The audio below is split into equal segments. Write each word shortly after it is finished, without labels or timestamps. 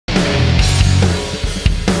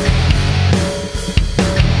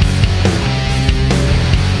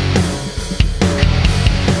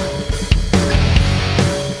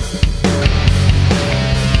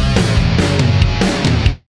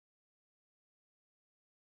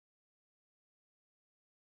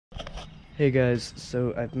Hey guys,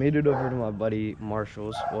 so I've made it over to my buddy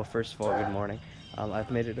Marshall's. Well, first of all, good morning. I've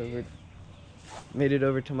made it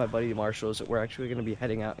over to my buddy Marshall's. We're actually going to be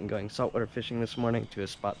heading out and going saltwater fishing this morning to a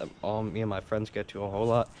spot that all me and my friends go to a whole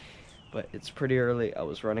lot. But it's pretty early. I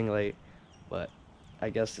was running late, but I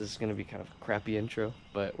guess this is going to be kind of a crappy intro.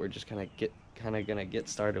 But we're just gonna get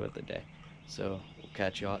started with the day. So we'll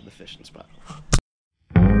catch y'all at the fishing spot.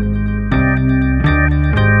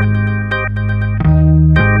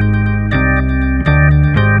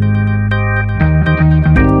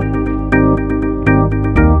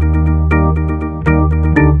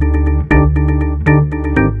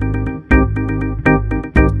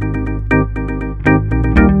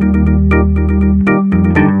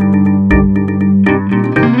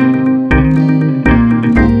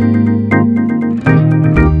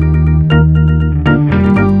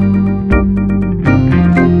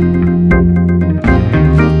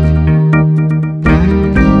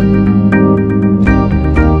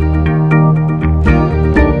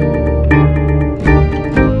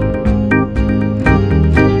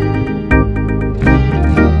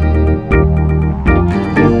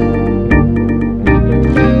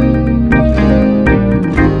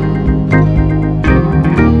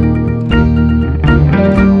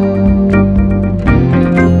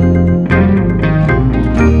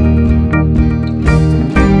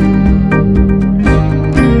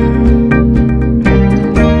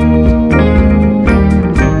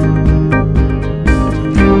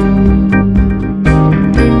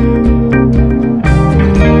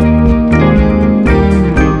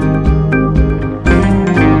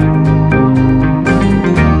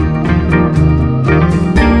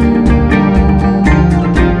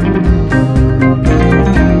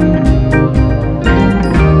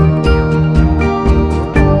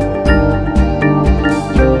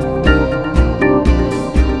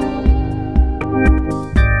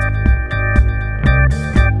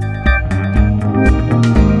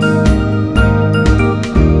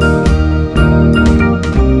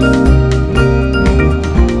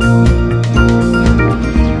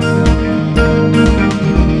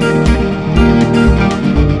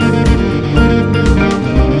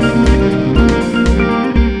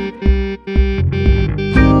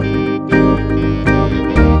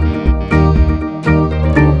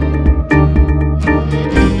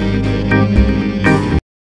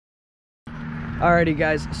 Alrighty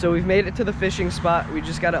guys, so we've made it to the fishing spot. We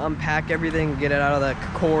just got to unpack everything, get it out of the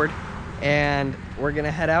cord, and we're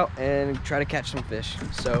gonna head out and try to catch some fish.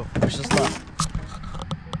 So wish us luck.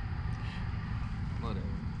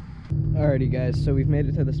 Alrighty guys, so we've made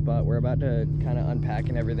it to the spot. We're about to kind of unpack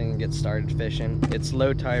and everything and get started fishing. It's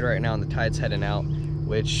low tide right now and the tide's heading out,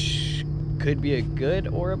 which could be a good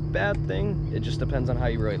or a bad thing. It just depends on how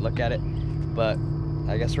you really look at it. But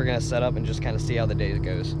I guess we're gonna set up and just kind of see how the day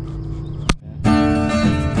goes.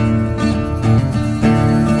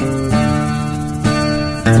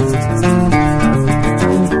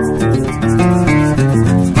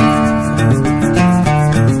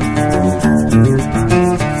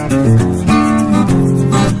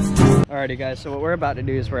 Alrighty guys, so what we're about to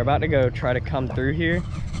do is we're about to go try to come through here,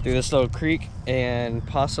 through this little creek, and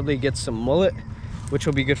possibly get some mullet, which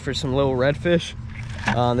will be good for some little redfish.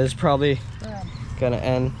 This is probably gonna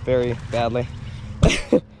end very badly.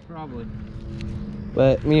 Probably.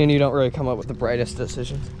 But me and you don't really come up with the brightest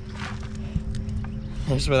decisions.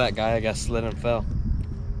 Here's where that guy, I guess, slid and fell.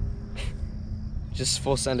 Just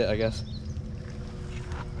full send it, I guess.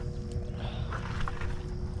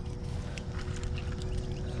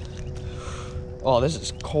 Oh, this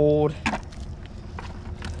is cold.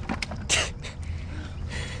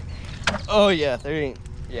 Oh yeah, there ain't,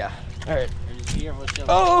 yeah. All right.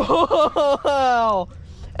 Oh!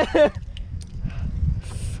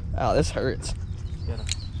 Ow, this hurts.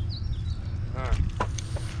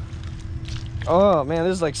 Oh man,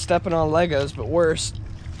 this is like stepping on Legos, but worse.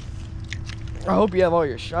 I hope you have all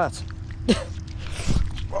your shots.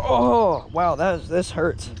 Oh, wow, this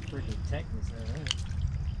hurts.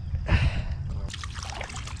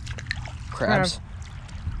 Crabs.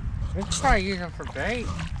 We could probably use them for bait.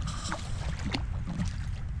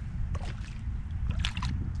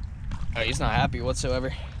 Oh, he's not happy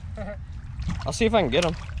whatsoever. I'll see if I can get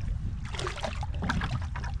him.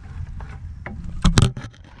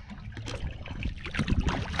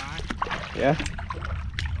 Yeah.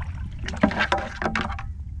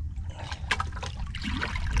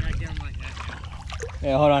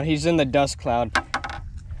 Yeah, hold on. He's in the dust cloud.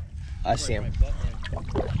 I see him.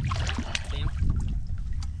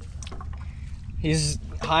 He's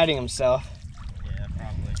hiding himself. Yeah,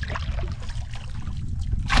 probably.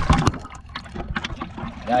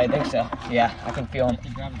 Yeah, I think so. Yeah, I can feel him. He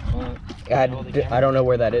grabbed his bullet. I don't know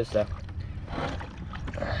where that is though.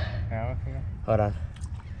 Yeah, okay. Hold on.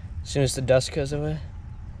 As soon as the dust goes away.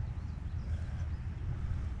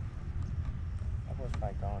 That was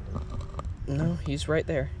like gone, dude. No, he's right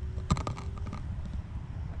there.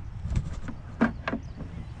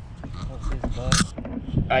 What's his butt?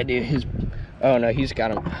 I do. His. Oh no, he's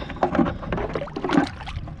got him.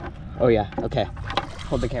 Oh yeah. Okay.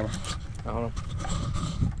 Hold the camera. Hold on.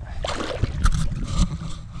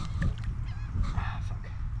 Ah, fuck.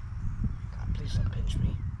 God, please don't pinch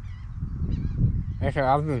me. Actually,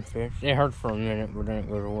 I've been fixed. It hurt for a minute, but then it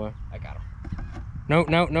goes away. I got him. No,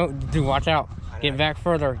 no, no. Dude, watch out. Get back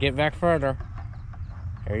further. Get back further.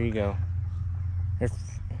 There you go. Is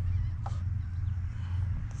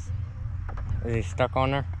he stuck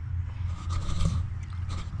on there?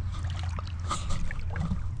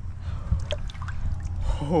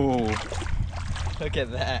 Oh, look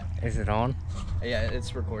at that. Is it on? Yeah,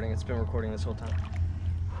 it's recording. It's been recording this whole time.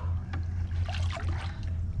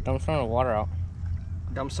 Dump some of the water out.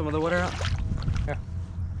 Dump some of the water out. Yeah.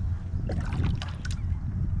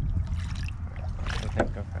 I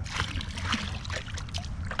think, okay.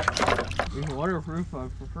 We can waterproof for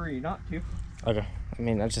free, not to. Okay. I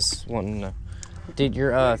mean, I just want to know. Dude,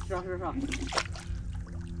 you're, Drop it off.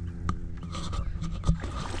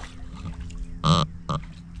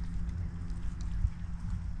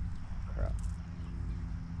 Crap.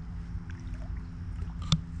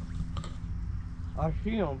 I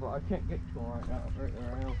see him, but I can't get to him right now. Right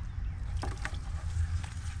there I am.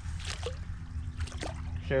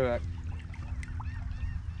 Show that.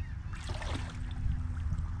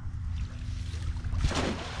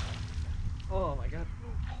 Oh my god.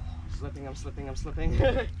 I'm slipping.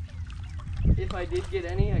 If I did get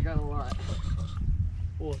any, I got a lot.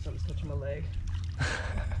 Oh, something's touching my leg.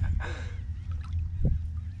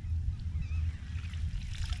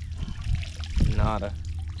 nada.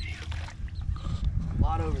 A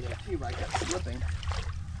lot over there too, but I kept slipping.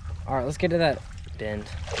 All right, let's get to that bend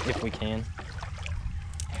if we can.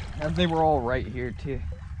 And they were all right here too.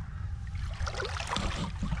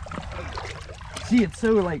 See, it's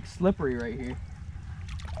so like slippery right here.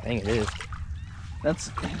 I think it is.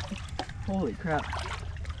 That's holy crap.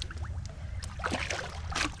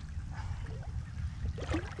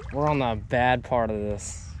 We're on the bad part of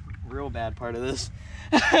this. Real bad part of this.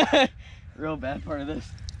 Real bad part of this.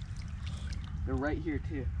 They're right here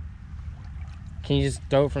too. Can you just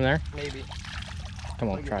throw it from there? Maybe. Come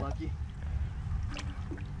I'll on, get try. lucky.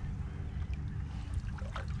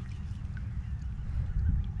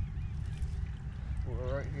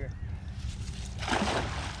 We're right here.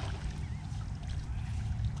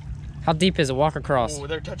 How deep is it? Walk across. Oh,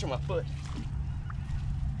 they're touching my foot.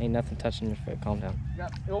 Ain't nothing touching your foot. Calm down.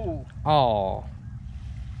 Oh. Oh.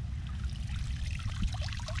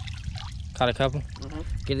 Caught a couple? Mm-hmm.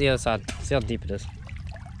 Get to the other side. See how deep it is.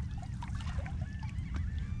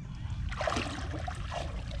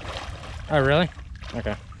 Oh, really?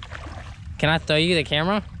 Okay. Can I throw you the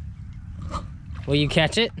camera? Will you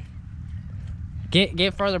catch it?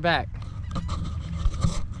 Get further back.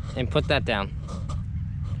 And put that down.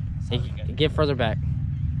 Get further back.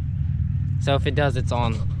 So if it does, it's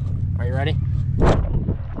on. Are you ready?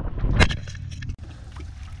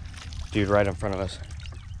 Dude, right in front of us.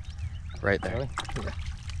 Right there. Really? Yeah.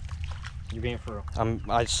 You're being for real.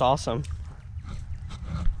 I saw some.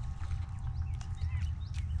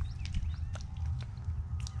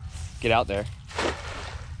 Get out there.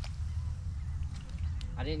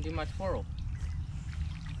 I didn't do my twirl.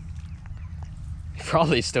 You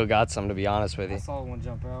probably still got some, to be honest with I you. saw one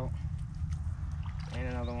jump out.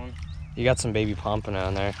 And another one. You got some baby pompano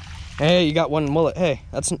in there. Hey, you got one mullet. Hey,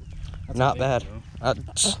 that's not bad.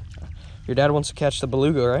 Your dad wants to catch the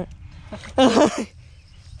beluga, right?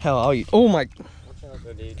 Hell, I'll eat. Oh my. Watch out,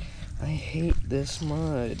 though, dude. I hate this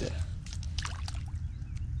mud.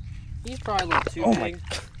 He's probably a little too Oh big.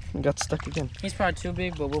 I got stuck again. He's probably too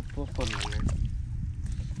big, but we'll put him in there.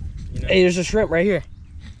 You know? Hey, there's a shrimp right here.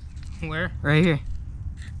 Where? Right here.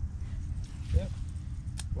 Yep.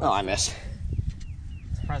 Oh, I missed.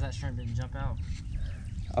 Surprised that shrimp didn't jump out.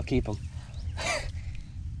 I'll keep him.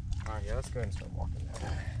 Alright, yeah, let's go ahead and start walking now.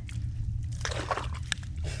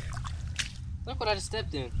 Look what I just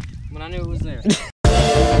stepped in when I knew it was there.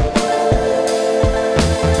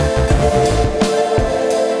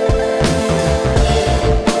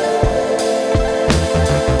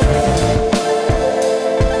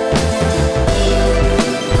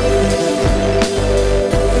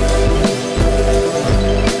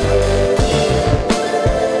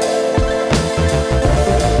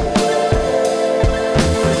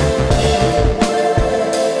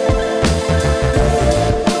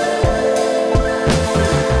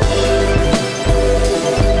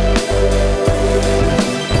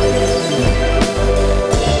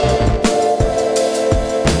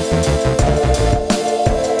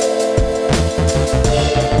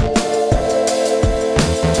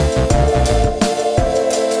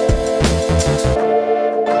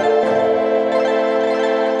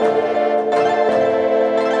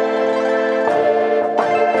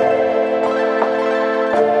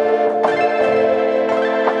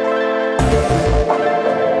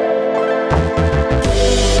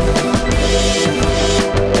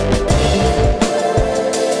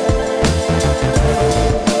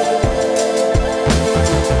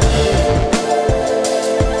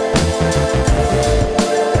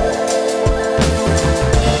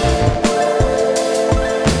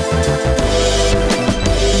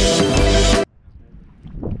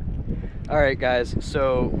 right, guys,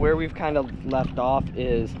 so where we've kind of left off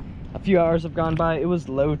is a few hours have gone by. It was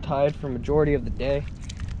low tide for majority of the day,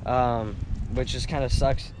 which just kind of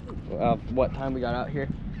sucks what time we got out here.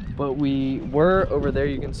 But we were over there.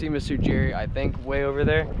 You can see Mr. Jerry, I think, way over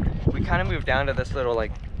there. We kind of moved down to this little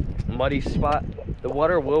like muddy spot. The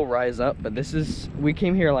water will rise up, but we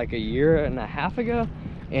came here like a year and a half ago,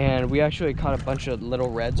 and we actually caught a bunch of little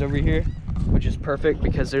reds over here, which is perfect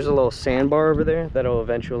because there's a little sandbar over there that'll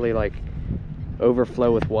eventually like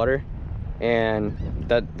overflow with water, and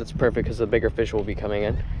that's perfect because the bigger fish will be coming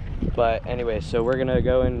in. But anyway, so we're gonna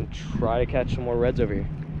go and try to catch some more reds over here,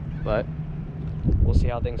 but we'll see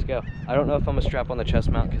how things go. I don't know if I'm gonna strap on the chest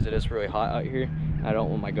mount because it is really hot out here. I don't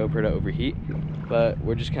want my GoPro to overheat, but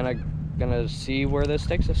we're just kind of gonna see where this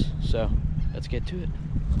takes us, so let's get to it.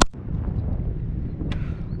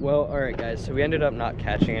 Well, all right, guys, so we ended up not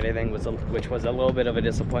catching anything, which was a little bit of a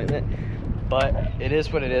disappointment, but it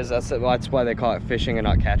is what it is. That's why they call it fishing and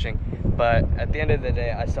not catching. But at the end of the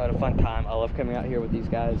day, I still had a fun time. I love coming out here with these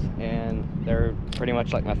guys, and they're pretty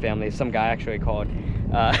much like my family. Some guy actually called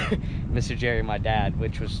Mr. Jerry my dad,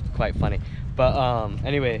 which was quite funny. But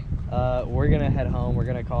anyway, we're gonna head home. We're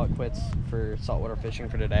gonna call it quits for saltwater fishing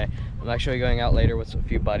for today. I'm actually going out later with a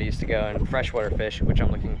few buddies to go and freshwater fish, which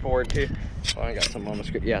I'm looking forward to. Oh, I got some on the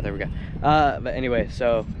screen. Yeah, there we go. But anyway,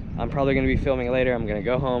 so I'm probably gonna be filming later. I'm gonna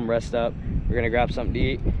go home, rest up. We're gonna grab something to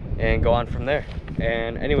eat and go on from there.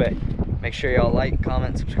 And anyway, make sure y'all like,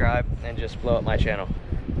 comment, subscribe, and just blow up my channel.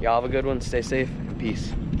 Y'all have a good one. Stay safe and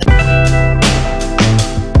peace.